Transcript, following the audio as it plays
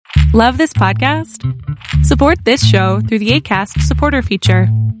Love this podcast? Support this show through the Acast supporter feature.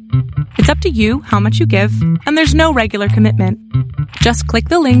 It's up to you how much you give, and there's no regular commitment. Just click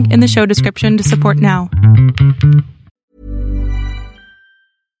the link in the show description to support now.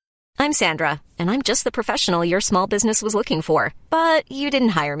 I'm Sandra, and I'm just the professional your small business was looking for. But you didn't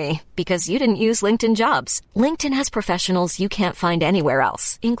hire me because you didn't use LinkedIn Jobs. LinkedIn has professionals you can't find anywhere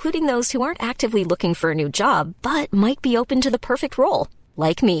else, including those who aren't actively looking for a new job, but might be open to the perfect role,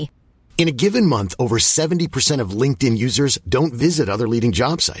 like me. In a given month, over 70% of LinkedIn users don't visit other leading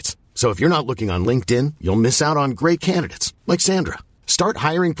job sites. So if you're not looking on LinkedIn, you'll miss out on great candidates like Sandra. Start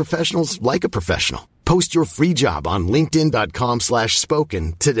hiring professionals like a professional. Post your free job on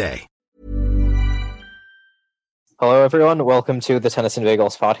linkedin.com/spoken today. Hello, everyone. Welcome to the Tennis and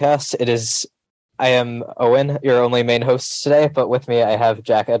Bagels podcast. I am Owen, your only main host today, but with me I have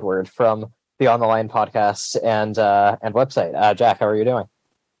Jack Edward from the On the Line podcast and website. Jack, how are you doing?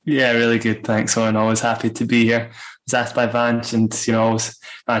 Yeah, really good. Thanks, Owen. Always happy to be here. I was asked by Vance, and Vance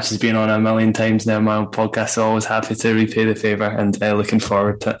has been on a million times now on my own podcast, so always happy to repay the favour and looking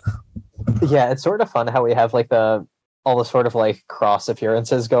forward to it. Yeah, it's sort of fun how we have all the sort of cross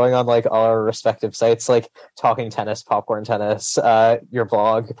appearances going on all our respective sites, like Talking Tennis, Popcorn Tennis, your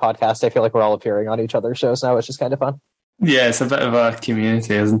blog, podcast. I feel like we're all appearing on each other's shows now, which is kind of fun. Yeah, it's a bit of a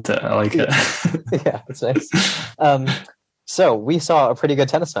community, isn't it? I like it. Yeah, it's nice. So we saw a pretty good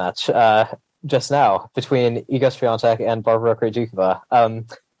tennis match just now between Iga Swiatek and Barbara Krejcikova.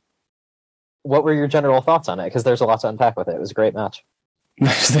 What were your general thoughts on it? Because there's a lot to unpack with it. It was a great match.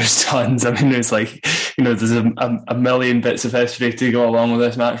 There's tons. I mean, there's there's a million bits of history to go along with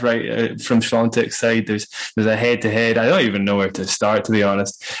this match, right? From Swiatek's side, there's a head-to-head. I don't even know where to start, to be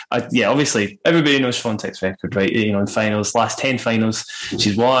honest. Obviously, everybody knows Swiatek's record, right? In finals, last 10 finals,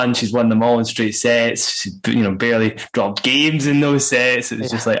 she's won them all in straight sets. She, barely dropped games in those sets. It was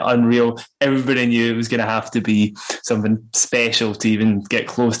just unreal. Everybody knew it was going to have to be something special to even get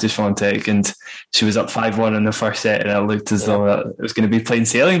close to Swiatek, and she was up 5-1 in the first set, and it looked as though it was going to be plain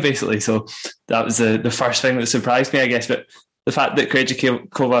sailing, basically. So that was the first thing that surprised me, I guess. But the fact that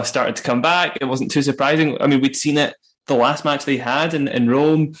Krejcikova started to come back, it wasn't too surprising. I mean, we'd seen it the last match they had in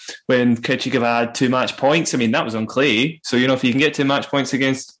Rome when Krejcikova had 2 match points. I mean, that was on clay. So, if you can get 2 match points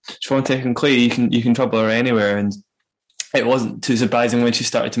against Swiatek on clay, you can trouble her anywhere. And it wasn't too surprising when she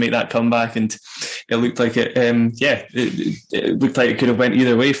started to make that comeback, and it looked like it looked like it could have went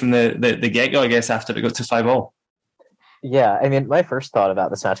either way from the get-go, I guess, after it got to 5-all. Yeah, I mean, my first thought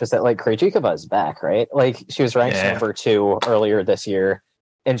about this match was that Krejcikova is back, right? She was ranked number 2 earlier this year.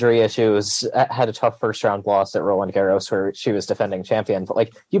 Injury issues, had a tough first round loss at Roland Garros where she was defending champion.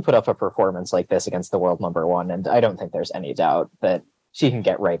 But you put up a performance like this against the world number 1, and I don't think there's any doubt that she can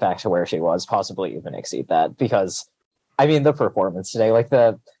get right back to where she was, possibly even exceed that. Because, I mean, the performance today,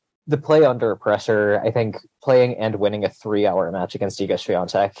 the play under pressure, I think playing and winning a 3-hour match against Iga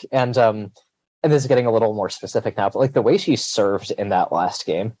Swiatek, and this is getting a little more specific now, but the way she served in that last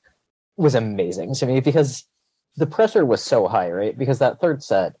game was amazing to me, because the pressure was so high, right? Because that third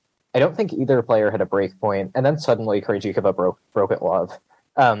set, I don't think either player had a break point, and then suddenly Krejcikova broke it love.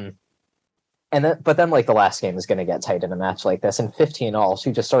 But then the last game is going to get tight in a match like this, and 15-all,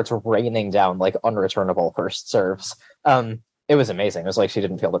 she just starts raining down unreturnable first serves. It was amazing. It was like she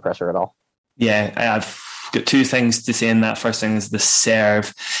didn't feel the pressure at all. Yeah, I've got 2 things to say in that. First thing is the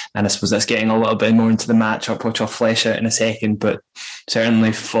serve, and I suppose that's getting a little bit more into the matchup, which I'll flesh out in a second. But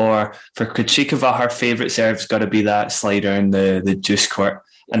certainly for Krejcikova, her favourite serve's got to be that slider in the juice court,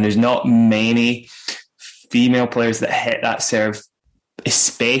 and there's not many female players that hit that serve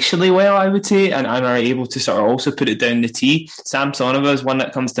especially well, I would say, and are able to sort of also put it down the tee. Samsonova is one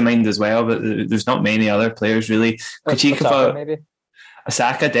that comes to mind as well, but there's not many other players really. Krejcikova, maybe.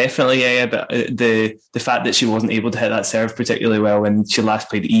 Osaka, definitely, yeah. But the fact that she wasn't able to hit that serve particularly well when she last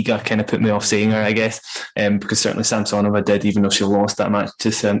played Iga kind of put me off saying her, I guess, because certainly Samsonova did, even though she lost that match to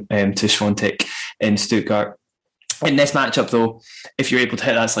Swiatek in Stuttgart. In this matchup, though, if you're able to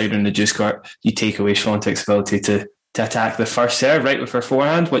hit that slider in the juice court, you take away Swiatek's ability to attack the first serve right with her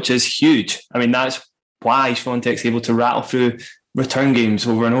forehand, which is huge. I mean, that's why Swiatek's able to rattle through return games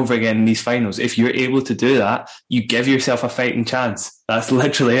over and over again in these finals. If you're able to do that, you give yourself a fighting chance. That's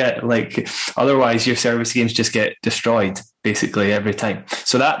literally it. Otherwise your service games just get destroyed basically every time.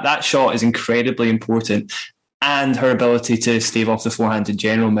 So that shot is incredibly important. And her ability to stave off the forehand in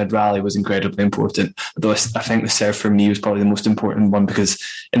general mid-rally was incredibly important. Though I think the serve for me was probably the most important one, because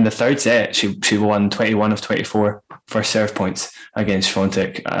in the third set, she won 21 of 24 first serve points against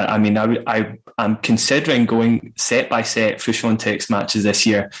Swiatek. I mean, I'm considering going set by set for Swiatek's matches this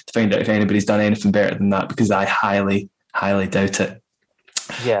year to find out if anybody's done anything better than that, because I highly, highly doubt it.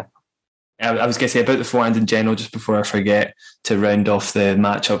 Yeah. I was going to say about the forehand in general, just before I forget, to round off the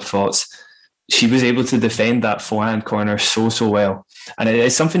matchup thoughts. She was able to defend that forehand corner so well. And it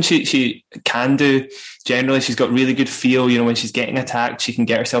is something she can do. Generally, she's got really good feel. When she's getting attacked, she can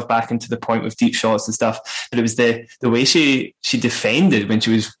get herself back into the point with deep shots and stuff. But it was the way she defended when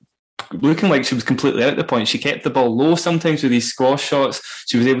she was looking like she was completely out the point. She kept the ball low sometimes with these squash shots.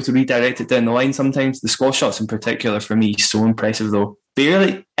 She was able to redirect it down the line sometimes. The squash shots in particular, for me, so impressive though.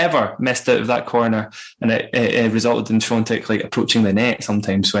 Barely ever missed out of that corner, and it resulted in Świątek approaching the net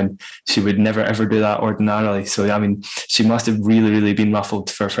sometimes when she would never ever do that ordinarily. So I mean, she must have really been ruffled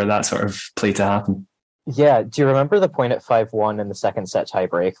for that sort of play to happen. Yeah, do you remember the point at 5-1 in the second set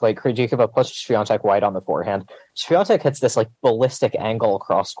tiebreak? Krejcikova pushed Świątek wide on the forehand. Świątek hits this ballistic angle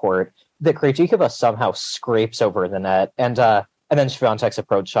cross court that Krejcikova somehow scrapes over the net, and then Świątek's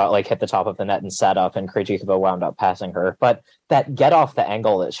approach shot hit the top of the net and sat up, and Krejcikova wound up passing her. But that get off the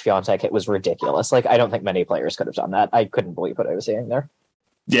angle that Świątek hit was ridiculous. I don't think many players could have done that. I couldn't believe what I was seeing there.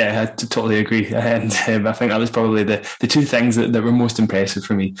 Yeah, I totally agree. And I think that was probably the two things that were most impressive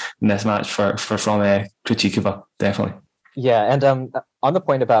for me in this match from Krejcikova, definitely. Yeah, and on the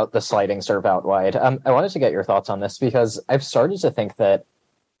point about the sliding serve out wide, I wanted to get your thoughts on this, because I've started to think that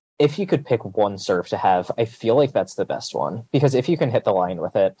if you could pick one serve to have, I feel like that's the best one. Because if you can hit the line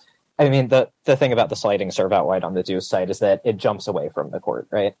with it, I mean, the thing about the sliding serve out wide on the deuce side is that it jumps away from the court,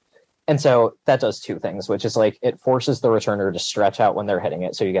 right? And so that does two things, which is it forces the returner to stretch out when they're hitting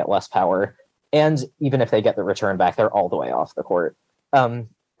it, so you get less power. And even if they get the return back, they're all the way off the court. And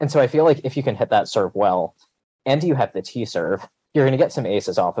so I feel like if you can hit that serve well, and you have the T serve, you're going to get some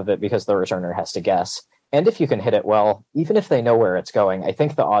aces off of it because the returner has to guess. And if you can hit it well, even if they know where it's going, I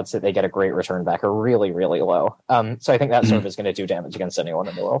think the odds that they get a great return back are really low. So I think that serve is going to do damage against anyone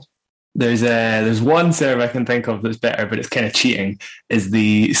in the world. There's one serve I can think of that's better, but it's kind of cheating, is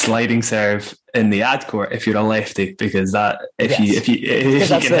the sliding serve in the ad court if you're a lefty, because that if you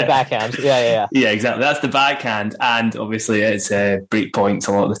that's the backhand. Yeah, exactly, that's the backhand, and obviously it's break points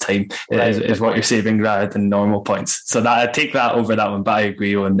a lot of the time. Is what you're saving rather than normal points. So that I take that over that one, but I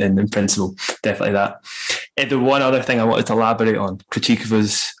agree in principle, definitely that. The one other thing I wanted to elaborate on,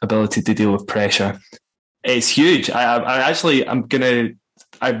 Krejcikova's ability to deal with pressure, it's huge.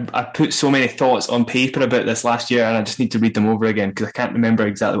 I put so many thoughts on paper about this last year, and I just need to read them over again because I can't remember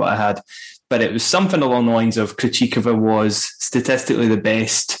exactly what I had. But it was something along the lines of Krejcikova was statistically the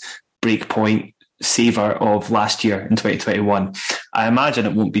best breakpoint saver of last year in 2021. I imagine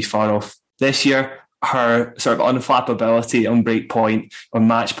it won't be far off this year. Her sort of unflappability on breakpoint, on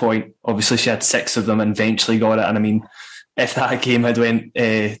match point, obviously she had 6 of them and eventually got it. And I mean, if that game had went,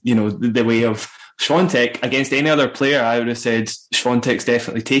 the way of Świątek against any other player, I would have said Świątek's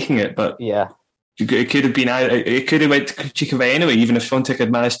definitely taking it. But yeah, it could have went to Krejcikova anyway, even if Świątek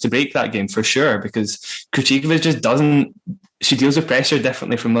had managed to break that game for sure, because Krejcikova just doesn't. She deals with pressure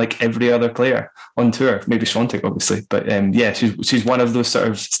differently from every other player on tour. Maybe Świątek, obviously, but she's one of those sort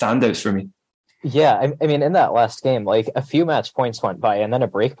of standouts for me. Yeah, I mean, in that last game, a few match points went by, and then a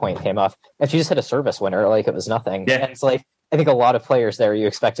break point came off, and she just hit a service winner it was nothing. Yeah. And it's I think a lot of players there, you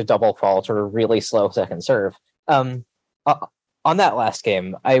expect a double fault or a really slow second serve. On that last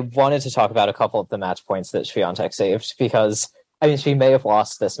game, I wanted to talk about a couple of the match points that Świątek saved, because, I mean, she may have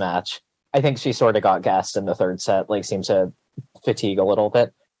lost this match. I think she sort of got gassed in the third set, seemed to fatigue a little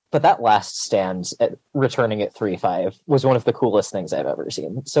bit. But that last stand, returning at 3-5, was one of the coolest things I've ever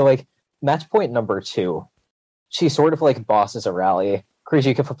seen. So, match point number 2, she sort of bosses a rally.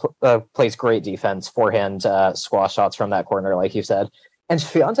 Krejcikova plays great defense, forehand squash shots from that corner, like you said. And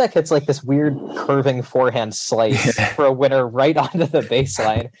Świątek hits this weird curving forehand slice for a winner right onto the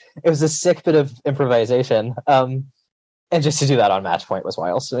baseline. It was a sick bit of improvisation. And just to do that on match point was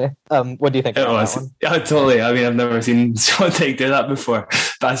wild to me. What do you think about that one? Yeah, totally. I mean, I've never seen Świątek do that before.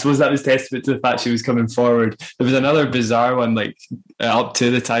 But I suppose that was testament to the fact she was coming forward. There was another bizarre one, up to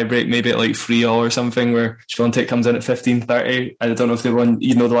the tiebreak, maybe at 3-all or something, where Świątek comes in at 15-30. I don't know if the one,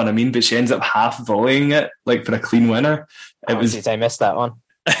 you know the one I mean, but she ends up half volleying it, for a clean winner. I missed that one.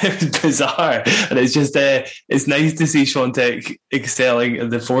 It was bizarre, and it's just it's nice to see Świątek excelling in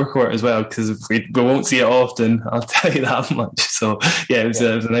the forecourt as well, because we won't see it often, I'll tell you that much. So yeah, it was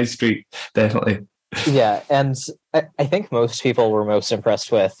a nice streak, definitely. Yeah, and I think most people were most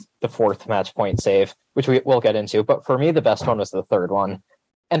impressed with the 4th match point save, which we'll get into, but for me the best one was the 3rd one.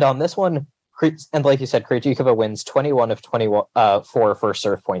 And on this one, and like you said, Krejcikova wins 21 of 24 first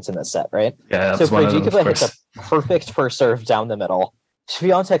serve points in this set, right? Yeah, so Krejcikova hits a perfect first serve down the middle.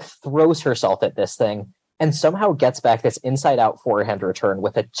 Świątek throws herself at this thing and somehow gets back this inside-out forehand return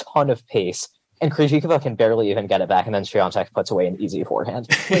with a ton of pace. and Krejcikova can barely even get it back, and then Swiatek puts away an easy forehand.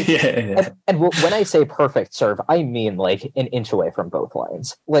 Like, and when I say perfect serve, I mean like an inch away from both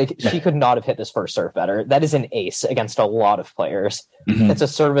lines. Like, she could not have hit this first serve better. That is an ace against a lot of players. It's a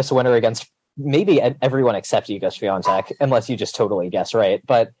service winner against maybe everyone except Iga Swiatek, unless you just totally guess right.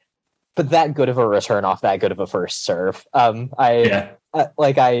 But that good of a return off that good of a first serve. I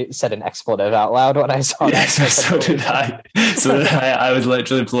said an expletive out loud when I saw that. So did I. I was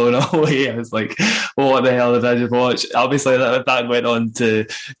literally blown away. I was like, what the hell did I just watch? Obviously, that went on to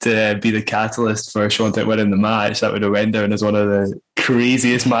be the catalyst for Swiatek winning the match. That would have went down as one of the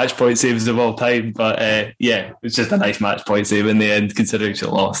craziest match point saves of all time. But it was just a nice match point save in the end, considering she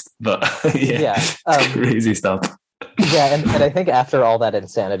lost. But crazy stuff. Yeah, and I think after all that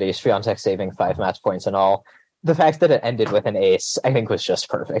insanity, Swiatek saving 5 match points and all, the fact that it ended with an ace, I think, was just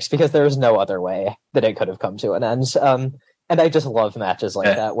perfect, because there was no other way that it could have come to an end. And I just love matches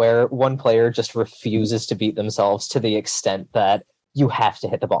like that, where one player just refuses to beat themselves to the extent that you have to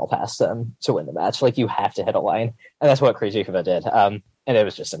hit the ball past them to win the match. Like, you have to hit a line. And that's what Krejcikova did. And it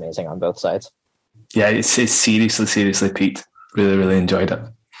was just amazing on both sides. Yeah, it's seriously peaked. Really, really enjoyed it.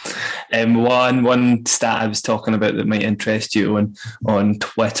 One stat I was talking about that might interest you on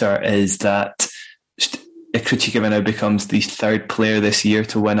Twitter is that Krejcikova now becomes the 3rd player this year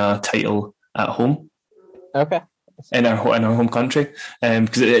to win a title at home. Okay. In our home country,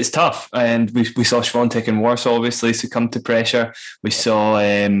 because it's tough, and we saw Swiatek in Warsaw obviously succumb to pressure. We saw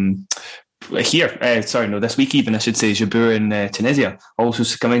this week even, I should say, Jabeur in Tunisia also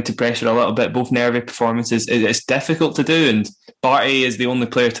succumbing to pressure a little bit. Both nervy performances. It's difficult to do, and Barty is the only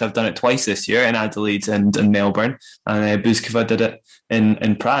player to have done it twice this year, in Adelaide and Melbourne, and Bouzkova did it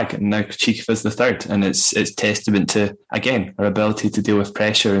in Prague, and now Krejcikova's the 3rd, and it's testament to, again, her ability to deal with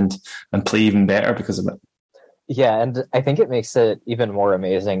pressure and play even better because of it. Yeah, and I think it makes it even more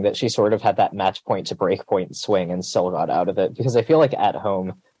amazing that she sort of had that match point to break point swing and still got out of it, because I feel like at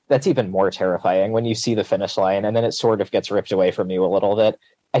home, that's even more terrifying when you see the finish line and then it sort of gets ripped away from you a little bit.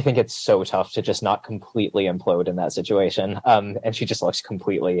 I think it's so tough to just not completely implode in that situation. And she just looks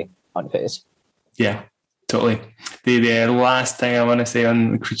completely unfazed. Yeah, totally. The last thing I want to say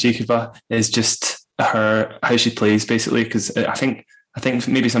on Krejcikova is just how she plays, basically, because I think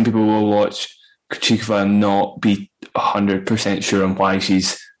maybe some people will watch Krejcikova and not be 100% sure on why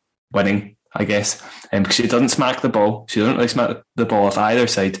she's winning, I guess, because she doesn't smack the ball. She doesn't really smack the ball off either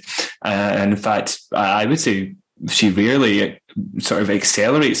side. And in fact, I would say she rarely sort of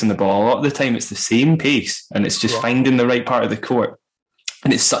accelerates on the ball. A lot of the time it's the same pace, and it's just finding the right part of the court.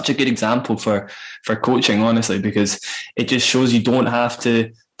 And it's such a good example for coaching, honestly, because it just shows you don't have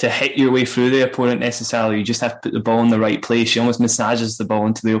to hit your way through the opponent necessarily. You just have to put the ball in the right place. She almost massages the ball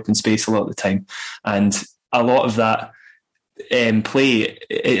into the open space a lot of the time. And a lot of that play,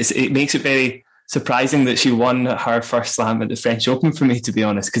 it makes it very surprising that she won her first slam at the French Open, for me, to be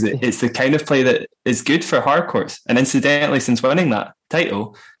honest, because it's the kind of play that is good for hard courts. And incidentally, since winning that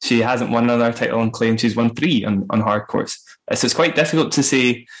title, she hasn't won another title and claimed she's won 3 on hard courts. So it's quite difficult to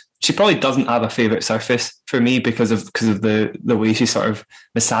say. She probably doesn't have a favourite surface for me because of the way she sort of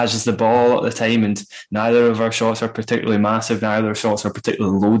massages the ball all the time, and neither of her shots are particularly massive, neither of her shots are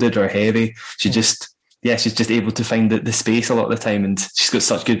particularly loaded or heavy. She's just able to find the space a lot of the time, and she's got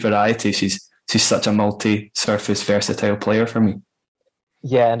such good variety. She's such a multi-surface versatile player for me.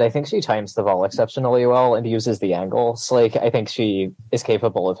 Yeah, and I think she times the ball exceptionally well and uses the angles. Like, I think she is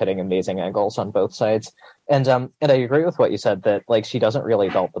capable of hitting amazing angles on both sides. And I agree with what you said, that like she doesn't really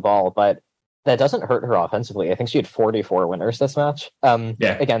belt the ball, but that doesn't hurt her offensively. I think she had 44 winners this match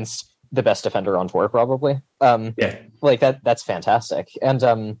against the best defender on tour, probably. Like that's fantastic. And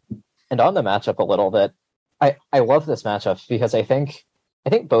on the matchup a little bit, I love this matchup because I think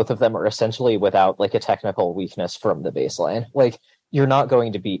both of them are essentially without like a technical weakness from the baseline. Like, you're not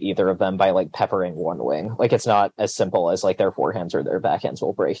going to beat either of them by like peppering one wing. Like, it's not as simple as like their forehands or their backhands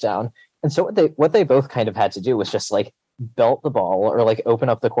will break down. And so what they both kind of had to do was just like belt the ball or like open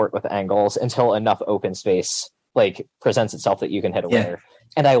up the court with angles until enough open space like presents itself that you can hit a winner.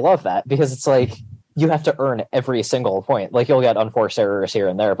 And I love that because it's like you have to earn every single point. Like, you'll get unforced errors here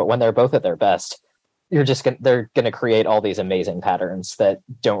and there, but when they're both at their best, they're going to create all these amazing patterns that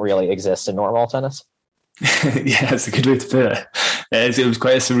don't really exist in normal tennis. Yeah, that's a good way to put it. It was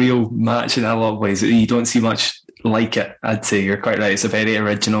quite a surreal match in a lot of ways. You don't see much like it, I'd say. You're quite right. It's a very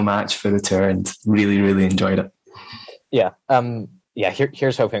original match for the tour, and really, really enjoyed it. Yeah.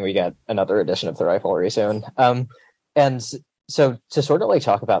 Here's hoping we get another edition of the rivalry soon. And so to sort of like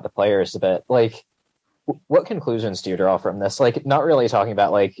talk about the players a bit, like, what conclusions do you draw from this? Like, not really talking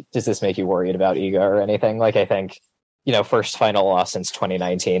about like, does this make you worried about Iga or anything? Like, I think first final loss since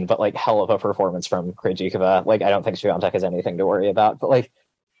 2019, but like hell of a performance from Krejcikova. Like, I don't think Swiatek has anything to worry about, but like,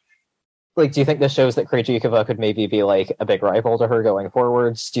 do you think this shows that Krejcikova could maybe be like a big rival to her going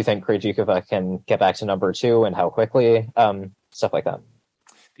forwards? Do you think Krejcikova can get back to number 2 and how quickly? Stuff like that.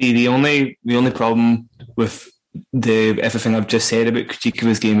 The only problem with everything I've just said about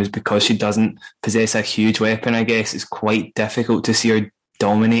Krejcikova's game is because she doesn't possess a huge weapon. I guess it's quite difficult to see her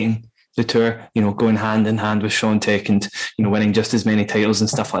dominating the tour. Going hand in hand with Swiatek and winning just as many titles and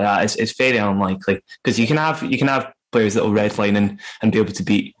stuff like that. It's very unlikely, because you can have players that will redline and be able to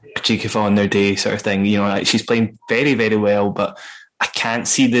beat Krejcikova on their day, sort of thing. Like, she's playing very, very well, but I can't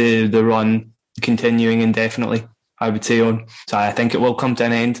see the run continuing indefinitely, I would say. So I think it will come to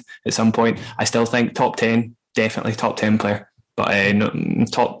an end at some point. I still think top 10, definitely top 10 player, but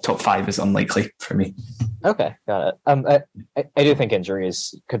top 5 is unlikely for me. Okay, got it. I do think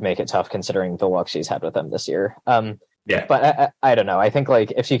injuries could make it tough, considering the luck she's had with them this year. Yeah, but I don't know. I think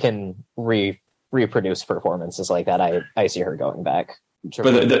like if she can reproduce performances like that, I see her going back.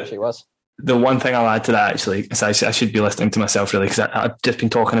 But she was. The one thing I'll add to that, actually, is I should be listening to myself, really, because I've just been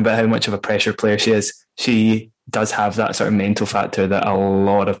talking about how much of a pressure player she is. She does have that sort of mental factor that a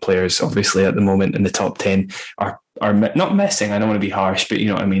lot of players, obviously, at the moment in the top 10 are not missing. I don't want to be harsh, but you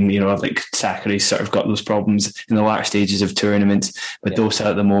know what I mean. Like Sakkari's sort of got those problems in the latter stages of tournaments. But Dosa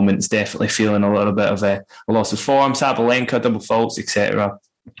at the moment is definitely feeling a little bit of a loss of form. Sabalenka, double faults, etc.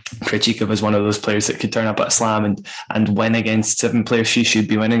 Krejcikova is one of those players that could turn up at a slam and win against 7 players she should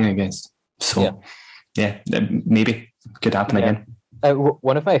be winning against. So, maybe could happen again.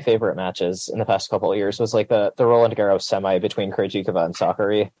 One of my favorite matches in the past couple of years was like the Roland Garros semi between Krejcikova and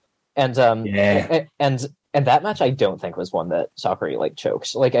Sakkari, and that match I don't think was one that Sakkari like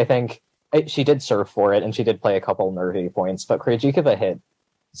chokes. Like, I think she did serve for it and she did play a couple nervy points, but Krejcikova hit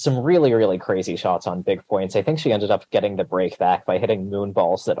some really, really crazy shots on big points. I think she ended up getting the break back by hitting moon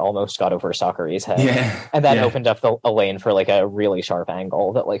balls that almost got over Sakkari's head. Yeah. And that opened up a lane for like a really sharp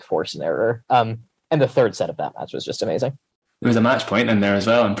angle that like forced an error. And the third set of that match was just amazing. There was a match point in there as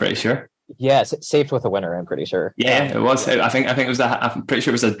well, I'm pretty sure. Yes, saved with a winner, I'm pretty sure. Yeah, it was. I think it was I'm pretty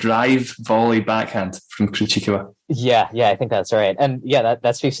sure it was a drive volley backhand from Krejcikova. Yeah, I think that's right. And yeah,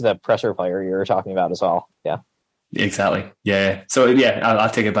 that speaks to the pressure player you were talking about as well. Yeah. Exactly. Yeah. So I'll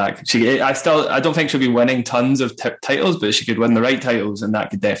take it back. I don't think she'll be winning tons of titles, but she could win the right titles, and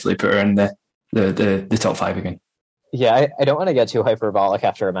that could definitely put her in the top 5 again. Yeah, I don't want to get too hyperbolic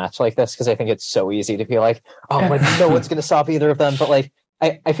after a match like this, because I think it's so easy to be like, no one's going to stop either of them. But like,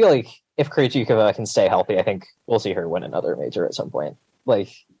 I feel like if Krejcikova can stay healthy, I think we'll see her win another major at some point. Like,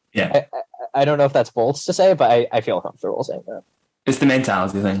 I don't know if that's bold to say, but I feel comfortable saying that. It's the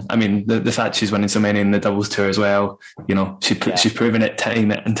mentality thing. I mean, the fact she's winning so many in the doubles tour as well. She's proven it time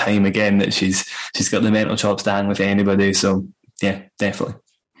and time again that she's got the mental chops to hang with anybody. So yeah, definitely.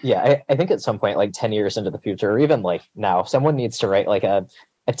 Yeah, I think at some point, like 10 years into the future, or even like now, someone needs to write like a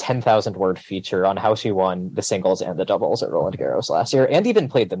 10,000 word feature on how she won the singles and the doubles at Roland Garros last year, and even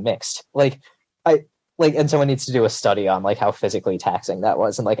played the mixed. And someone needs to do a study on like how physically taxing that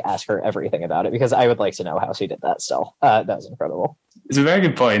was, and like ask her everything about it, because I would like to know how she did that still. That was incredible. It's a very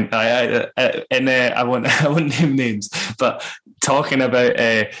good point. I won't name names, but talking about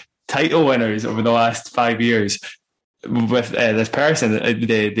title winners over the last 5 years with this person,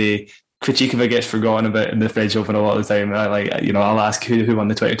 the Krejcikova gets forgotten about in the French Open a lot of the time. I'll ask who won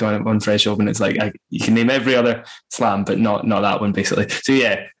the 2021 French Open. It's like you can name every other slam, but not that one, basically. So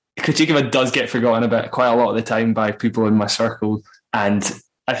yeah, Krejcikova does get forgotten about quite a lot of the time by people in my circle, and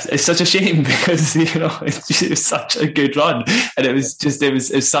it's such a shame, because it was such a good run, and it was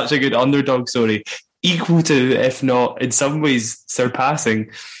such a good underdog story, equal to, if not in some ways surpassing.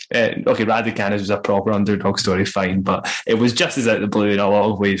 Raducanu was a proper underdog story, fine, but it was just as out of the blue in a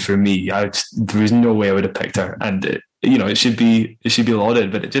lot of ways for me. There was no way I would have picked her, and it should be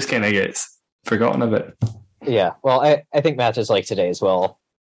lauded, but it just kind of gets forgotten a bit. Yeah, well, I think matches like today's will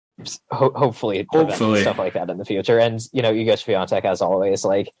hopefully stuff like that in the future. And Iga Swiatek, as always,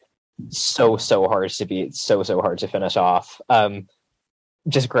 like so hard to beat, so hard to finish off.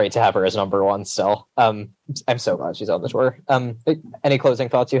 Just great to have her as number 1 still. I'm so glad she's on the tour. Any closing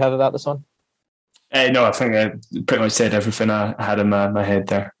thoughts you have about this one? No, I think I pretty much said everything I had in my head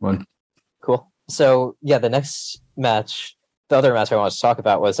there. Cool. So yeah, the next match, the other match I wanted to talk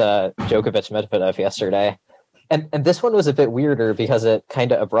about was Djokovic-Medvedev yesterday. And this one was a bit weirder because it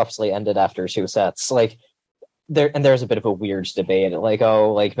kind of abruptly ended after 2 sets. Like there's a bit of a weird debate, like,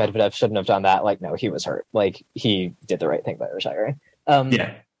 Medvedev shouldn't have done that. Like, no, he was hurt. Like, he did the right thing by retiring.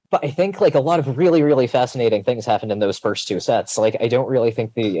 But I think like a lot of really, really fascinating things happened in those first 2 sets. Like, I don't really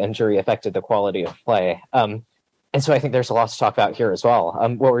think the injury affected the quality of play. And so I think there's a lot to talk about here as well.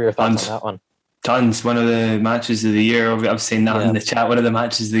 What were your thoughts on that one? Tons. One of the matches of the year. I was saying that in the chat. One of the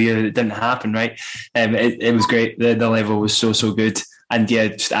matches of the year that didn't happen, right? It was great. The level was so good. And yeah,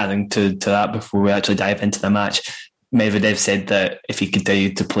 just adding to that before we actually dive into the match, Medvedev said that if he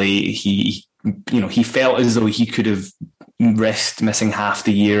continued to play, he felt as though he could have risked missing half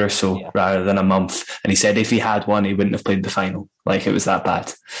the year or so rather than a month. And he said if he had won, he wouldn't have played the final. Like, it was that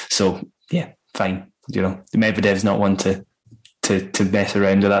bad. So yeah, fine. Medvedev's not one to mess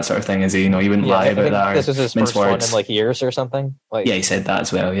around with that sort of thing, is he? He wouldn't lie about that. This was his first one in like years or something. He said that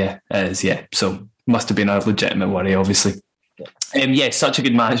as well. Yeah, so must have been a legitimate worry, obviously. Such a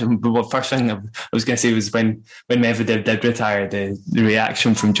good match. But first thing I was going to say was when Medvedev did retire, the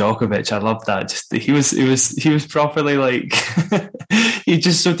reaction from Djokovic. I loved that. Just he was properly like he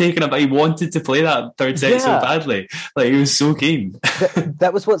just so taken aback. He wanted to play that third set so badly. Like, he was so keen.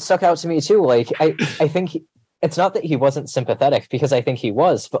 that was what stuck out to me too. Like, I think it's not that he wasn't sympathetic, because I think he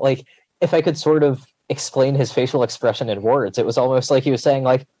was, but like, if I could sort of explain his facial expression in words, it was almost like he was saying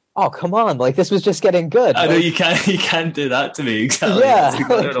like, oh, come on, like, this was just getting good. I know you can't do that to me. Exactly. Yeah. That's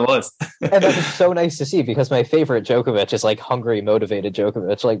exactly what it was. And that was so nice to see, because my favorite Djokovic is like hungry, motivated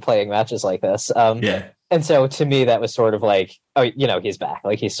Djokovic, like playing matches like this. And so to me, that was sort of like, oh, he's back,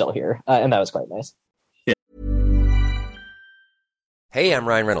 like, he's still here. And that was quite nice. Hey, I'm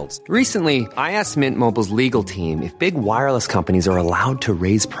Ryan Reynolds. Recently, I asked Mint Mobile's legal team if big wireless companies are allowed to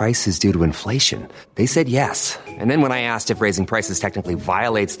raise prices due to inflation. They said yes. And then when I asked if raising prices technically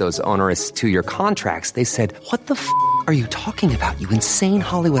violates those onerous 2-year contracts, they said, what the f*** are you talking about, you insane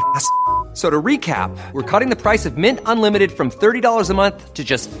Hollywood ass f- So to recap, we're cutting the price of Mint Unlimited from $30 a month to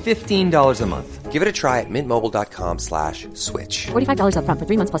just $15 a month. Give it a try at mintmobile.com/switch. $45 up front for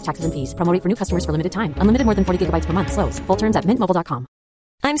 3 months plus taxes and fees. Promo rate for new customers for limited time. Unlimited more than 40 gigabytes per month. Slows full terms at mintmobile.com.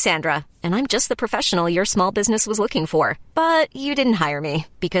 I'm Sandra, and I'm just the professional your small business was looking for. But you didn't hire me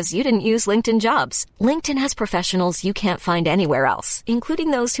because you didn't use LinkedIn Jobs. LinkedIn has professionals you can't find anywhere else,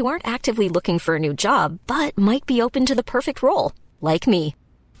 including those who aren't actively looking for a new job, but might be open to the perfect role, like me.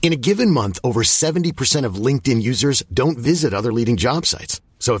 In a given month, over 70% of LinkedIn users don't visit other leading job sites.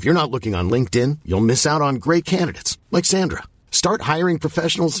 So if you're not looking on LinkedIn, you'll miss out on great candidates like Sandra. Start hiring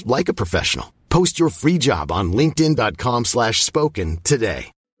professionals like a professional. Post your free job on linkedin.com/spoken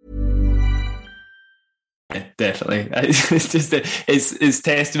today. Definitely. It's just it's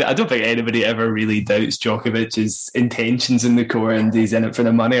testament. I don't think anybody ever really doubts Djokovic's intentions in the court and he's in it for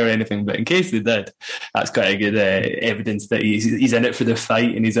the money or anything, but in case they did, that's quite a good evidence that he's in it for the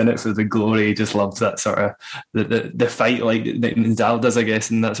fight and he's in it for the glory. He just loves that sort of the fight, like Nadal does, I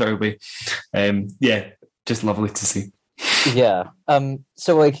guess, in that sort of way. Just lovely to see.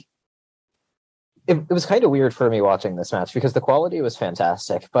 So like, it was kind of weird for me watching this match because the quality was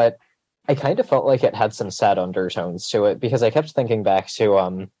fantastic, but I kind of felt like it had some sad undertones to it, because I kept thinking back to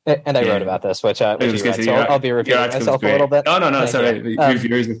and I wrote about this, which I'll be repeating myself a little bit. No, sorry.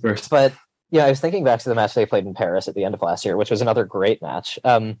 Yours was first. But I was thinking back to the match they played in Paris at the end of last year, which was another great match,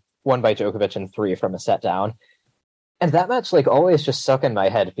 won by Djokovic in 3 from a set down. And that match, like, always just stuck in my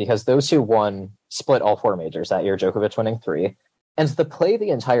head because those who won split all 4 majors that year, Djokovic winning 3. And the play the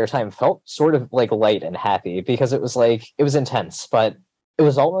entire time felt sort of like light and happy because it was like, it was intense, but it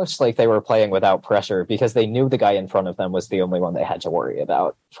was almost like they were playing without pressure because they knew the guy in front of them was the only one they had to worry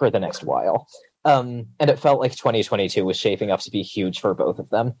about for the next while. And it felt like 2022 was shaping up to be huge for both of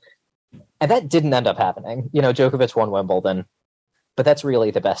them. And that didn't end up happening. Djokovic won Wimbledon, but that's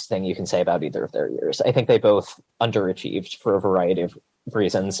really the best thing you can say about either of their years. I think they both underachieved for a variety of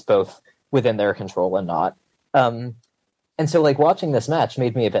reasons, both within their control and not. And so, like, watching this match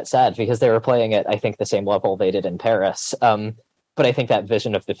made me a bit sad because they were playing at, I think, the same level they did in Paris. But I think that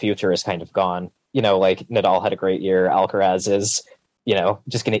vision of the future is kind of gone. Like, Nadal had a great year. Alcaraz is,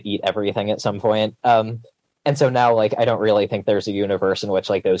 just going to eat everything at some point. And so now, like, I don't really think there's a universe in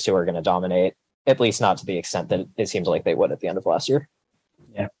which, like, those two are going to dominate, at least not to the extent that it seems like they would at the end of last year.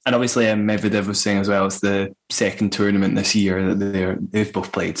 Yeah, and obviously Medvedev was saying as well, it's the second tournament this year that they've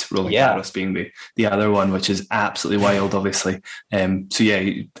both played, Roland Garros being the other one, which is absolutely wild, obviously.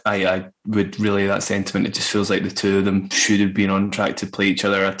 I would relay that sentiment. It just feels like the two of them should have been on track to play each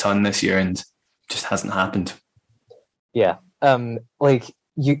other a ton this year, and just hasn't happened. Yeah, like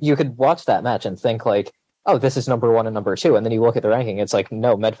you could watch that match and think like, oh, this is number 1 and number 2. And then you look at the ranking, it's like,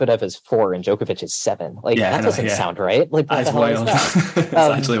 no, Medvedev is 4 and Djokovic is 7. Like, that doesn't sound right. Like, what the hell is that? It's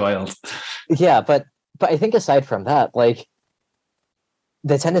actually wild. Yeah, but I think aside from that, like,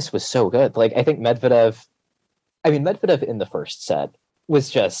 the tennis was so good. Like, I think Medvedev in the first set was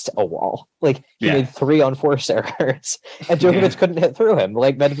just a wall. Like, he made 3 unforced errors, and Djokovic couldn't hit through him.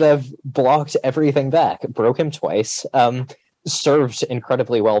 Like, Medvedev blocked everything back, broke him twice, served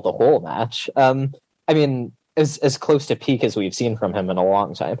incredibly well the whole match. I mean, as close to peak as we've seen from him in a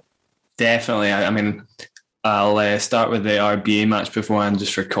long time. Definitely. I mean, I'll start with the RBA match beforehand,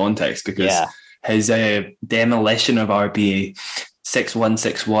 just for context, because his demolition of RBA 6-1,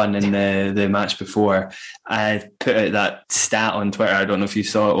 6-1 in the match before. I put out that stat on Twitter. I don't know if you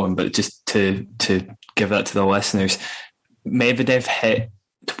saw it, but just to give that to the listeners, Medvedev hit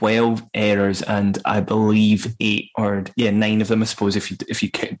 12 errors, and I believe 9 of them, I suppose, if you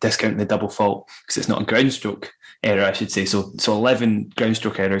discount the double fault, because it's not a ground stroke error, I should say. So 11 ground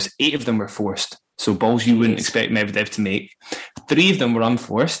stroke errors, 8 of them were forced. So balls you wouldn't expect Medvedev to make. 3 of them were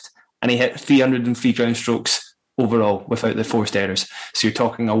unforced, and he hit 303 ground strokes overall without the forced errors. So you're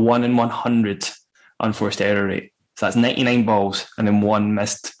talking a 1 in 100 unforced error rate. So that's 99 balls and then 1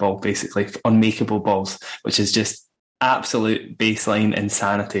 missed ball, basically, unmakeable balls, which is just absolute baseline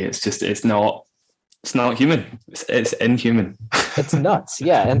insanity. It's not human. It's inhuman. It's nuts.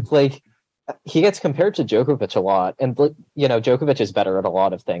 Yeah. And like, he gets compared to Djokovic a lot, and Djokovic is better at a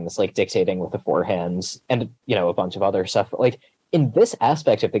lot of things, like dictating with the forehand and a bunch of other stuff. But like, in this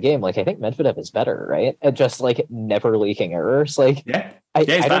aspect of the game, like, I think Medvedev is better, right? At just like never leaking errors. Like, I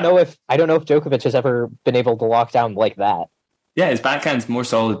don't know if Djokovic has ever been able to lock down like that. Yeah, his backhand's more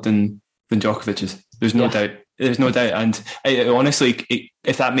solid than Djokovic's. There's no doubt. There's no doubt. And honestly,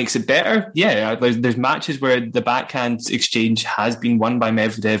 if that makes it better, there's matches where the backhand exchange has been won by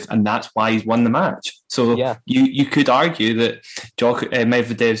Medvedev, and that's why he's won the match. So you could argue that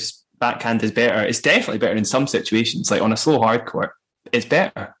Medvedev's backhand is better. It's definitely better in some situations, like on a slow hard court. It's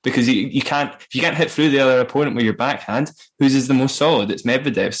better because you can't hit through the other opponent with your backhand. Whose is the most solid? It's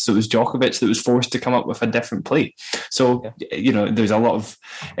Medvedev. So it was Djokovic that was forced to come up with a different play. So there's a lot of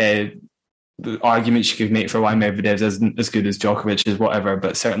arguments you could make for why Medvedev isn't as good as Djokovic is, whatever,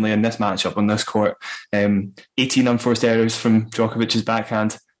 but certainly in this matchup on this court, 18 unforced errors from Djokovic's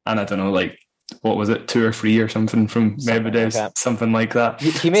backhand, and I don't know, like, what was it, 2 or 3 or something from Medvedev's, something like that.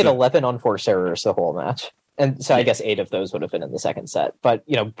 He made 11 unforced errors the whole match, and so I guess 8 of those would have been in the second set, but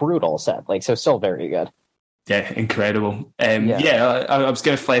brutal set, like, so still very good. Yeah, incredible. I was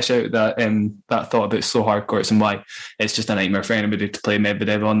going to flesh out that thought about slow hard courts and why it's just a nightmare for anybody to play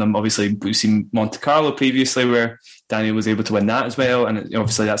Medvedev on them. Obviously, we've seen Monte Carlo previously where Daniel was able to win that as well, and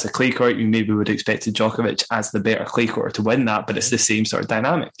obviously that's a clay court. You maybe would expect Djokovic as the better clay court to win that, but it's the same sort of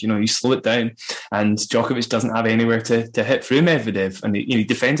dynamic. You slow it down, and Djokovic doesn't have anywhere to hit through Medvedev, and he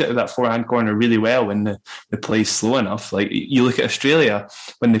defends it at that forehand corner really well when the play's slow enough. Like, you look at Australia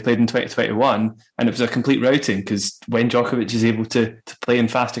when they played in 2021, and it was a complete routing, because when Djokovic is able to play in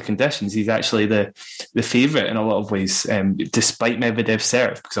faster conditions, he's actually the favourite in a lot of ways, despite Medvedev's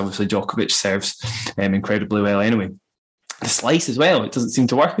serve, because obviously Djokovic serves incredibly well anyway. The slice as well, it doesn't seem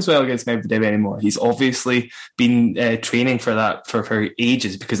to work as well against Medvedev anymore. He's obviously been training for that for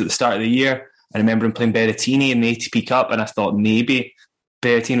ages, because at the start of the year, I remember him playing Berrettini in the ATP Cup, and I thought maybe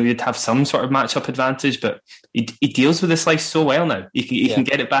Berrettini would have some sort of matchup advantage, but he deals with the slice so well now. He can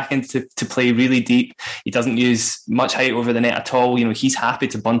get it back into play really deep. He doesn't use much height over the net at all. He's happy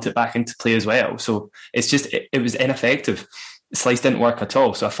to bunt it back into play as well. So it's just, it was ineffective. The slice didn't work at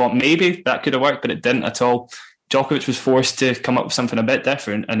all. So I thought maybe that could have worked, but it didn't at all. Djokovic was forced to come up with something a bit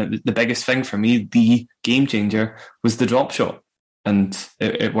different, and the biggest thing for me, the game changer, was the drop shot. And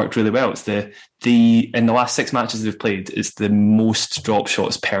it worked really well. It's in the last 6 matches they've played, it's the most drop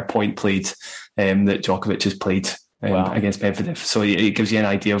shots per point played that Djokovic has played against Medvedev. So it gives you an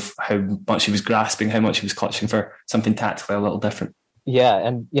idea of how much he was grasping, how much he was clutching for something tactically a little different. Yeah,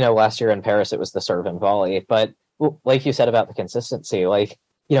 and last year in Paris it was the serve and volley. But like you said about the consistency, like,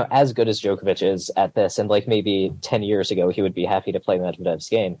 as good as Djokovic is at this, and like maybe 10 years ago he would be happy to play Medvedev's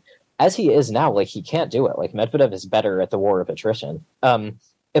game, as he is now, like, he can't do it. Like, Medvedev is better at the war of attrition,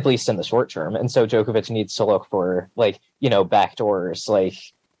 at least in the short term. And so Djokovic needs to look for, like, backdoors, like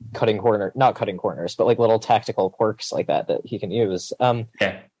not cutting corners, but like little tactical quirks like that he can use.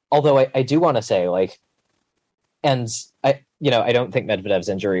 Although I do want to say, like, and I don't think Medvedev's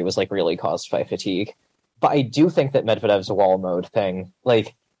injury was like really caused by fatigue, but I do think that Medvedev's wall mode thing,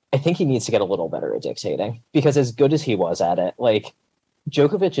 like, I think he needs to get a little better at dictating, because as good as he was at it, like,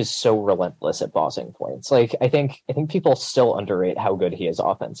 Djokovic is so relentless at bossing points. Like, I think people still underrate how good he is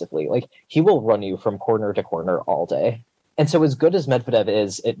offensively. Like, he will run you from corner to corner all day. And so as good as Medvedev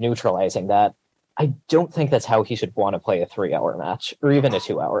is at neutralizing that, I don't think that's how he should want to play a 3-hour match or even a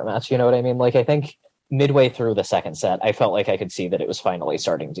 2-hour match. You know what I mean? Like, I think midway through the second set, I felt like I could see that it was finally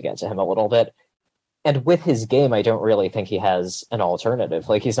starting to get to him a little bit. And with his game, I don't really think he has an alternative.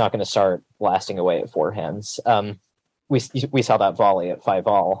 Like, he's not going to start blasting away at forehands. We saw that volley at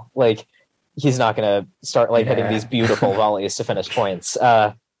 5-all. Like, he's not going to start hitting these beautiful volleys to finish points.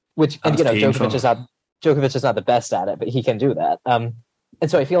 Which, and Djokovic is not the best at it, but he can do that. And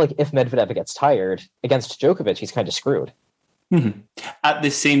so I feel like if Medvedev gets tired against Djokovic, he's kind of screwed. Mm-hmm. At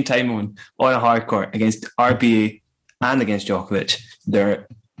the same time, on a hard court against RBA and against Djokovic, there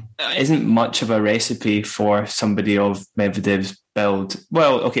isn't much of a recipe for somebody of Medvedev's build.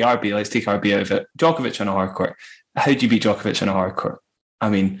 Well, okay, RBA, let's take RBA out of it. Djokovic on a hard court. How do you beat Djokovic on a hard court? I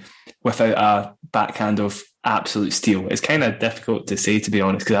mean, without a backhand of absolute steel. It's kind of difficult to say, to be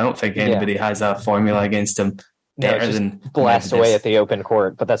honest, because I don't think anybody has a formula against him better than blast away at the open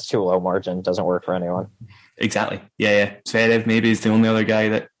court, but that's too low margin. Doesn't work for anyone. Exactly. Yeah. Zverev maybe is the only other guy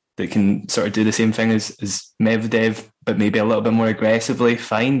that can sort of do the same thing as Medvedev, but maybe a little bit more aggressively.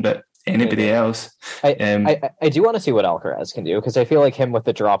 Fine, but anybody else. I do want to see what Alcaraz can do, because I feel like him with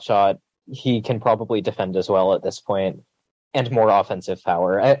the drop shot, he can probably defend as well at this point, and more offensive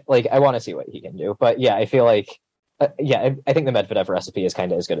power. I want to see what he can do. But yeah, I feel like, I think the Medvedev recipe is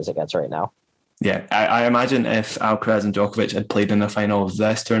kind of as good as it gets right now. Yeah, I imagine if Alcaraz and Djokovic had played in the final of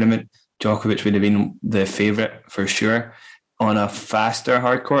this tournament, Djokovic would have been the favourite for sure. On a faster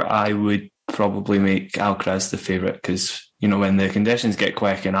hardcourt, I would probably make Alcaraz the favourite, because, when the conditions get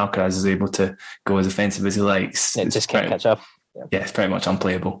quick and Alcaraz is able to go as offensive as he likes, it just can't catch up. Yeah, it's pretty much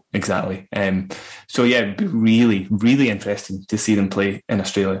unplayable. Exactly. So yeah, it'd be really, really interesting to see them play in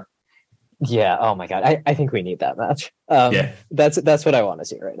Australia. Yeah. Oh my God. I think we need that match. That's what I want to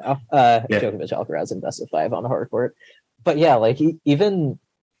see right now. Djokovic, Alcaraz, and best of 5 on a hard court. But yeah, even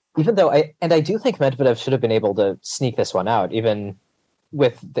though I do think Medvedev should have been able to sneak this one out, even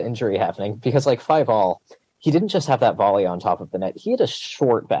with the injury happening, because 5-all, he didn't just have that volley on top of the net. He had a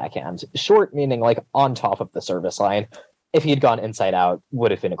short backhand. Short meaning on top of the service line. If he had gone inside out,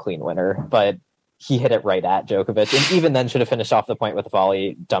 would have been a clean winner, but he hit it right at Djokovic, and even then should have finished off the point with a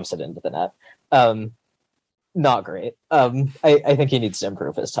volley, dumps it into the net. Not great. I think he needs to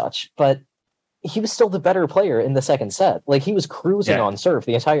improve his touch, but he was still the better player in the second set. He was cruising on serve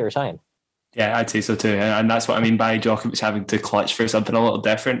the entire time. Yeah, I'd say so too. And that's what I mean by Djokovic having to clutch for something a little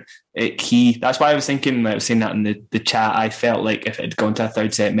different. That's why I was thinking, I was saying that in the chat, I felt like if it had gone to a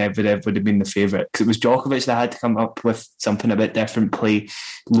third set, Medvedev would have been the favourite, because it was Djokovic that had to come up with something a bit different, play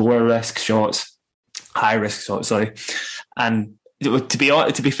lower risk shots, high risk shots, sorry. And to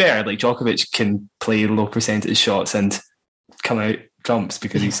be fair, Djokovic can play low percentage shots and come out trumps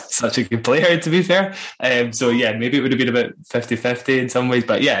because he's such a good player, to be fair. So yeah, maybe it would have been about 50-50 in some ways,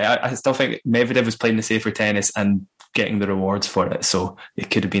 but yeah, I still think Medvedev was playing the safer tennis and getting the rewards for it, so it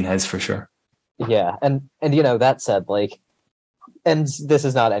could have been his for sure. Yeah, and that said, and this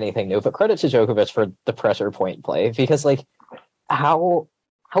is not anything new, but credit to Djokovic for the pressure point play, because how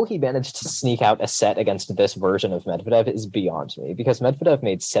he managed to sneak out a set against this version of Medvedev is beyond me, because Medvedev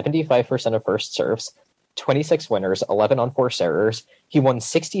made 75% of first serves, 26 winners, 11 on forced errors. He won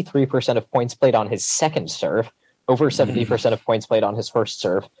 63% of points played on his second serve, over 70% of points played on his first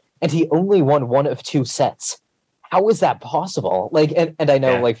serve, and he only won one of 2 sets. How is that possible? And I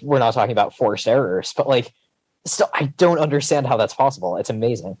know we're not talking about forced errors, but still, I don't understand how that's possible. It's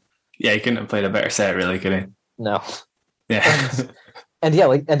amazing. Yeah, he couldn't have played a better set, really, could he? No. Yeah. And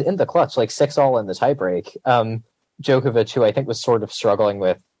in the clutch, 6-all in the tiebreak, Djokovic, who I think was sort of struggling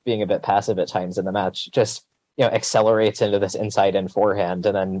with being a bit passive at times in the match, just accelerates into this inside in forehand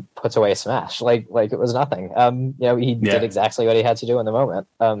and then puts away a smash like it was nothing. He did exactly what he had to do in the moment,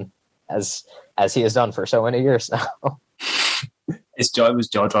 as he has done for so many years now. It was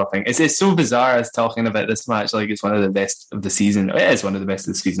jaw dropping. It's so bizarre as talking about this match it's one of the best of the season. It is one of the best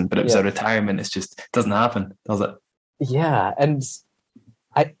of the season, but it was a retirement. It's just, it doesn't happen, does it? Yeah, and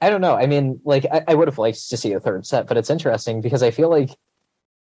I don't know. I mean, I would have liked to see a third set, but it's interesting because I feel like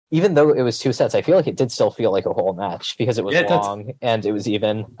even though it was 2 sets, I feel like it did still feel like a whole match because it was long and it was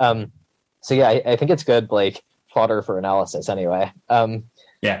even. So yeah, I think it's good, fodder for analysis anyway.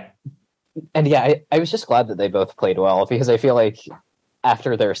 Yeah. And yeah, I was just glad that they both played well, because I feel like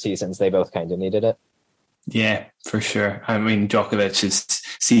after their seasons, they both kind of needed it. Yeah, for sure. I mean, Djokovic's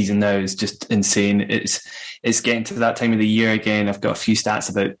season now is just insane. It's getting to that time of the year again. I've got a few stats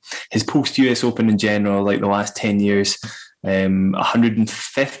about his post-US Open in general, the last 10 years.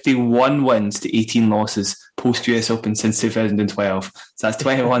 151 wins to 18 losses post-US Open since 2012. So that's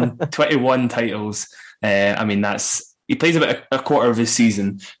 21 titles. I mean, he plays about a quarter of his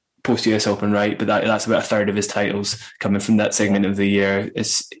season post-US Open, right? But that's about a third of his titles coming from that segment of the year.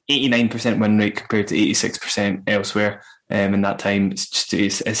 It's 89% win rate compared to 86% elsewhere. in that time. It's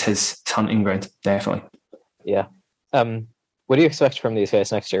his hunting ground, definitely. Yeah. What do you expect from these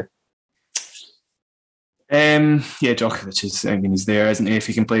guys next year? Djokovic is, he's there, isn't he? If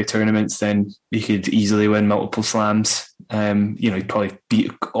he can play tournaments, then he could easily win multiple slams. He'd probably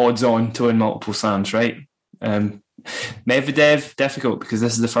beat odds on to win multiple slams, right? Medvedev, difficult, because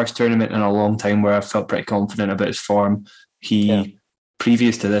this is the first tournament in a long time where I felt pretty confident about his form.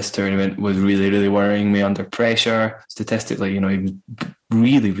 Previous to this tournament, was really, really worrying me under pressure. Statistically, he was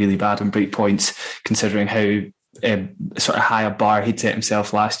really, really bad on break points, considering how sort of high a bar he'd set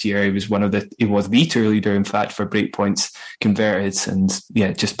himself last year. He was the tour leader, in fact, for break points converted, and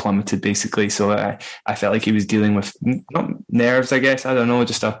just plummeted basically. So I felt like he was dealing with not nerves, I guess, I don't know,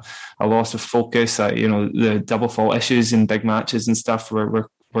 just a loss of focus. The double fault issues in big matches and stuff were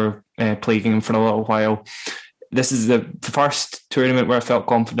plaguing him for a little while. This is the first tournament where I felt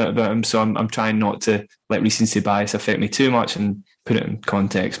confident about him, so I'm trying not to let recency bias affect me too much and put it in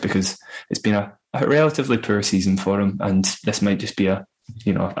context, because it's been a relatively poor season for him, and this might just be a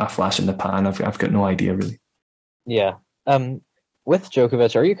flash in the pan. I've got no idea really. Yeah. With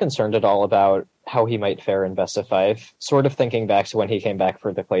Djokovic, are you concerned at all about how he might fare in best of 5? Sort of thinking back to when he came back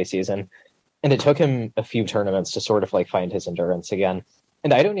for the clay season, and it took him a few tournaments to sort of find his endurance again.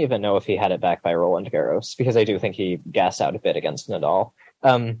 And I don't even know if he had it back by Roland Garros, because I do think he gassed out a bit against Nadal.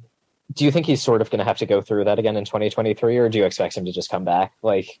 Do you think he's sort of going to have to go through that again in 2023, or do you expect him to just come back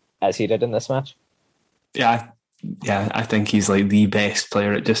as he did in this match? Yeah, I think he's the best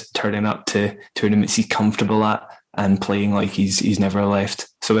player at just turning up to tournaments he's comfortable at and playing like he's never left.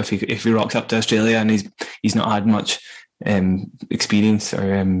 So if he rocks up to Australia and he's not had much experience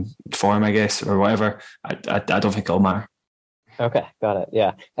or form, I guess, or whatever, I don't think it'll matter. Okay, got it.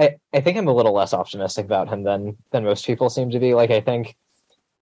 Yeah, I think I'm a little less optimistic about him than most people seem to be. I think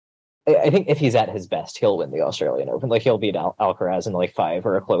if he's at his best, he'll win the Australian Open. He'll beat Alcaraz in 5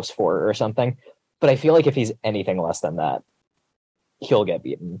 or a close 4 or something. But I feel like if he's anything less than that, he'll get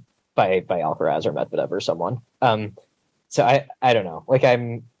beaten by Alcaraz or Medvedev or someone. So I don't know.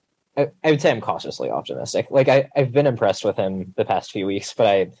 I would say I'm cautiously optimistic. I've been impressed with him the past few weeks,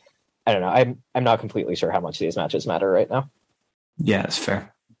 but I don't know. I'm not completely sure how much these matches matter right now. Yeah, that's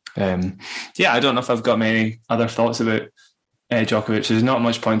fair. I don't know if I've got many other thoughts about Djokovic. There's not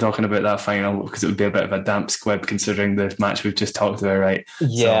much point talking about that final, because it would be a bit of a damp squib considering the match we've just talked about, right?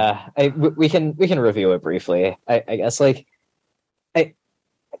 Yeah, so. We can review it briefly. I guess I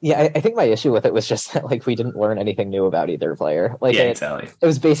think my issue with it was just that we didn't learn anything new about either player. Exactly. It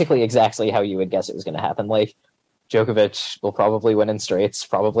was basically exactly how you would guess it was going to happen. Djokovic will probably win in straights,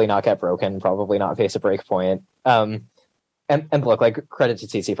 probably not get broken, probably not face a break point. And look, credit to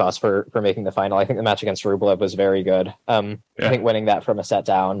Tsitsipas for making the final. I think the match against Rublev was very good. I think winning that from a set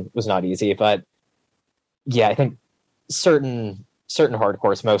down was not easy, but I think certain hard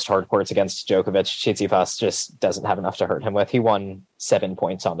courts, most hard courts against Djokovic, Tsitsipas just doesn't have enough to hurt him with. He won 7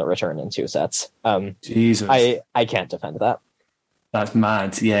 points on the return in 2 sets. Jesus, I can't defend that. That's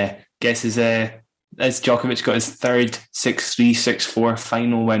mad. Yeah, guess has Djokovic got his third 6-3, 6-4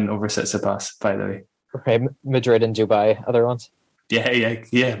 final win over Tsitsipas, by the way. Right, Madrid and Dubai, other ones.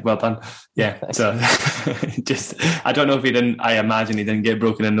 Yeah. Well done. Yeah. So I don't know if he didn't. I imagine he didn't get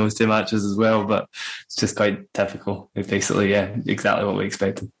broken in those 2 matches as well, but it's just quite typical. Basically, exactly what we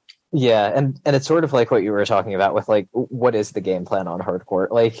expected. Yeah, and it's sort of like what you were talking about with what is the game plan on hard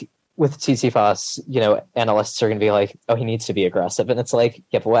court? With Tsitsipas, analysts are going to be like, oh, he needs to be aggressive, and it's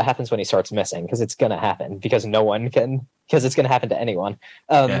but what happens when he starts missing? Because it's going to happen. Because it's going to happen to anyone.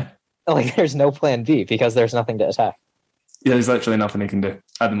 There's no plan B because there's nothing to attack. Yeah, there's literally nothing he can do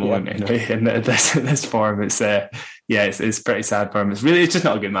at the moment. Anyway, in this form, it's pretty sad for him. It's just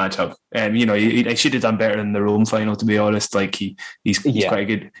not a good matchup. He should have done better in the Rome final, to be honest. He's quite a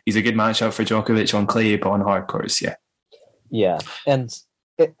good. He's a good matchup for Djokovic on clay, but on hard courts, yeah. Yeah, and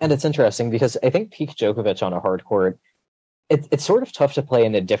it's interesting because I think peak Djokovic on a hard court, it's sort of tough to play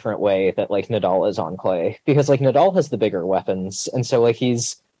in a different way that Nadal is on clay, because Nadal has the bigger weapons, and so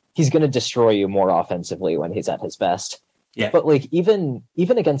he's going to destroy you more offensively when he's at his best. Yeah. But even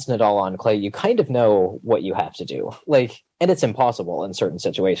against Nadal on clay, you kind of know what you have to do. And it's impossible in certain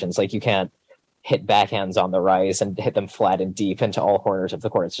situations. You can't hit backhands on the rise and hit them flat and deep into all corners of the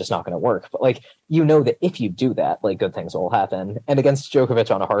court. It's just not going to work. But you know that if you do that, good things will happen. And against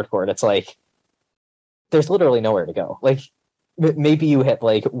Djokovic on a hard court, it's there's literally nowhere to go. Maybe you hit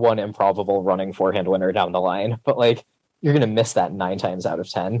one improbable running forehand winner down the line, but you're going to miss that 9 times out of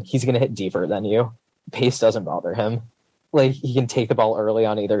 10. He's going to hit deeper than you. Pace doesn't bother him. He can take the ball early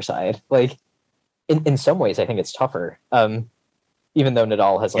on either side. In some ways, I think it's tougher. Even though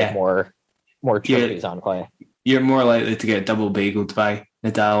Nadal has more trophies on clay. you're more likely to get double bageled by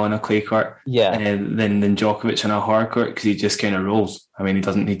Nadal on a clay court than Djokovic on a hard court, because he just kind of rolls. I mean, he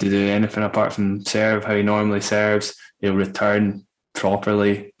doesn't need to do anything apart from serve how he normally serves. He'll return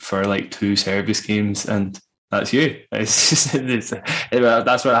properly for like 2 service games, and that's you. It's just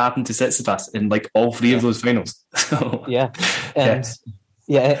that's what happened to Tsitsipas in like all 3 of those finals. So, and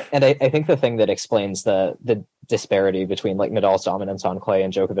I think the thing that explains the disparity between like Nadal's dominance on clay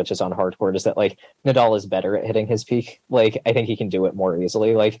and Djokovic's on hard court is that like Nadal is better at hitting his peak. Like, I think he can do it more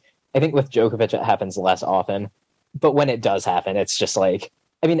easily. Like, I think with Djokovic it happens less often, but when it does happen, it's just like,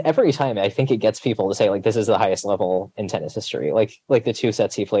 I mean, every time I think it gets people to say like this is the highest level in tennis history. Like the 2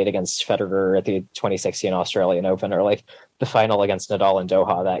 sets he played against Federer at the 2016 Australian Open, or like the final against Nadal in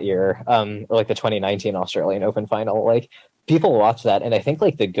Doha that year, or like the 2019 Australian Open final. Like, people watch that, and I think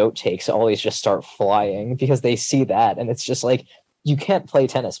like the GOAT takes always just start flying because they see that, and it's just like, you can't play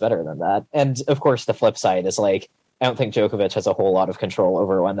tennis better than that. And of course, the flip side is like, I don't think Djokovic has a whole lot of control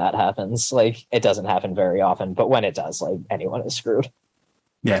over when that happens. Like, it doesn't happen very often, but when it does, like, anyone is screwed.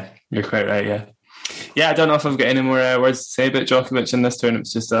 Yeah, you're quite right. Yeah, I don't know if I've got any more words to say about Djokovic in this tournament.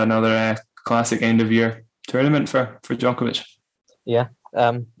 It's just another classic end of year tournament for Djokovic. Yeah,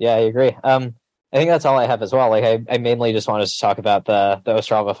 I agree. I think that's all I have as well. Like, I mainly just wanted to talk about the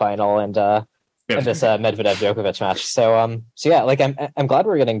Ostrava final and this Medvedev Djokovic match. So yeah, like I'm glad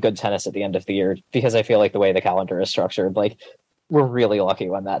we're getting good tennis at the end of the year, because I feel like the way the calendar is structured, like, we're really lucky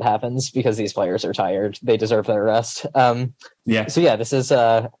when that happens, because these players are tired. They deserve their rest. So yeah, this is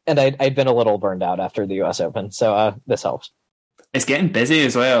and I'd been a little burned out after the US Open, so this helps. It's getting busy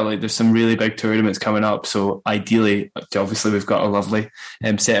as well. Like, there's some really big tournaments coming up. So ideally, obviously, we've got a lovely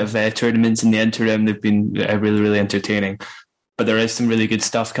set of tournaments in the interim. They've been really, really entertaining. But there is some really good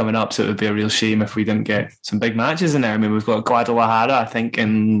stuff coming up. So it would be a real shame if we didn't get some big matches in there. I mean, we've got Guadalajara, I think,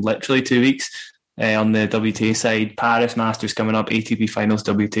 in literally 2 weeks on the WTA side. Paris Masters coming up, ATP Finals,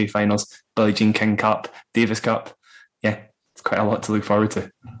 WTA Finals, Billie Jean King Cup, Davis Cup. Yeah, it's quite a lot to look forward to.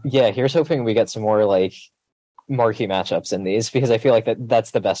 Yeah, here's hoping we get some more like marquee matchups in these, because I feel like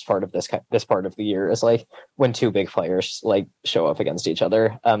that's the best part of this part of the year, is like when 2 big players like show up against each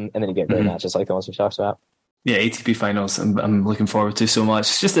other, and then you get great matches like the ones we talked about. Yeah, ATP Finals I'm looking forward to so much.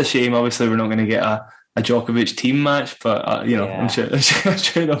 It's just a shame, obviously, we're not going to get a Djokovic team match, but I'm sure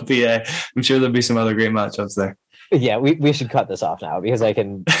there'll be there'll be some other great matchups there. Yeah, we should cut this off now, because I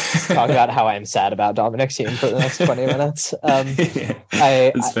can talk about how I'm sad about Dominic's team for the next 20 minutes. I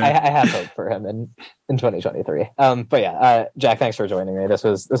have hope for him in 2023. But yeah, Jack, thanks for joining me. This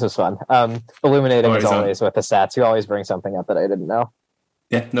was fun. Illuminating as always with the stats. You always bring something up that I didn't know.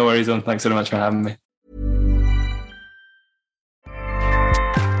 Yeah, no worries, on. Thanks so much for having me.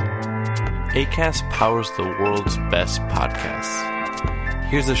 Acast powers the world's best podcasts.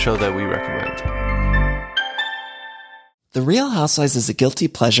 Here's a show that we recommend. The Real Housewives is a guilty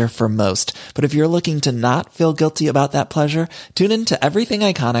pleasure for most, but if you're looking to not feel guilty about that pleasure, tune in to Everything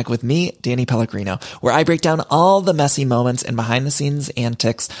Iconic with me, Danny Pellegrino, where I break down all the messy moments and behind-the-scenes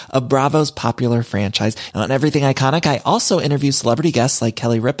antics of Bravo's popular franchise. And on Everything Iconic, I also interview celebrity guests like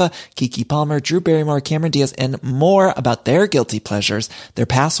Kelly Ripa, Keke Palmer, Drew Barrymore, Cameron Diaz, and more about their guilty pleasures, their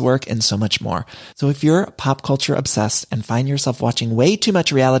past work, and so much more. So if you're pop culture obsessed and find yourself watching way too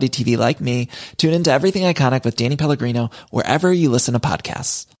much reality TV like me, tune in to Everything Iconic with Danny Pellegrino, wherever you listen to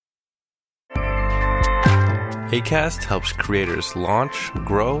podcasts. Acast helps creators launch,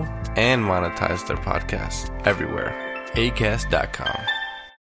 grow, and monetize their podcasts everywhere. Acast.com.